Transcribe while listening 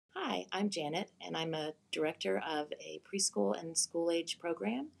Hi, I'm Janet, and I'm a director of a preschool and school age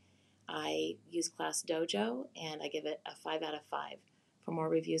program. I use ClassDojo, and I give it a 5 out of 5. For more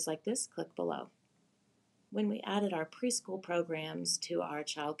reviews like this, click below. When we added our preschool programs to our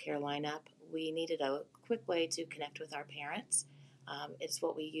child care lineup, we needed a quick way to connect with our parents. It's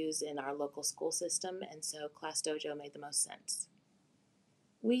what we use in our local school system, and so ClassDojo made the most sense.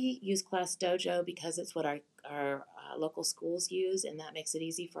 We use ClassDojo because it's what our local schools use, and that makes it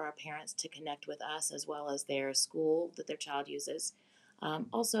easy for our parents to connect with us as well as their school that their child uses.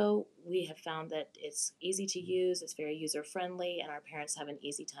 Also, we have found that it's easy to use, it's very user friendly, and our parents have an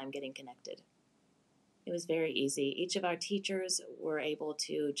easy time getting connected. It was very easy. Each of our teachers were able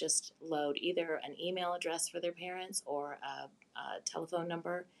to just load either an email address for their parents or a telephone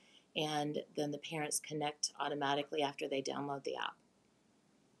number, and then the parents connect automatically after they download the app.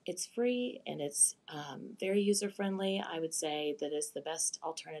 It's free and it's very user friendly. I would say that it's the best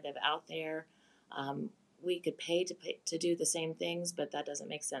alternative out there. We could pay to do the same things, but that doesn't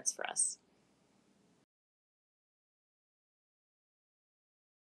make sense for us.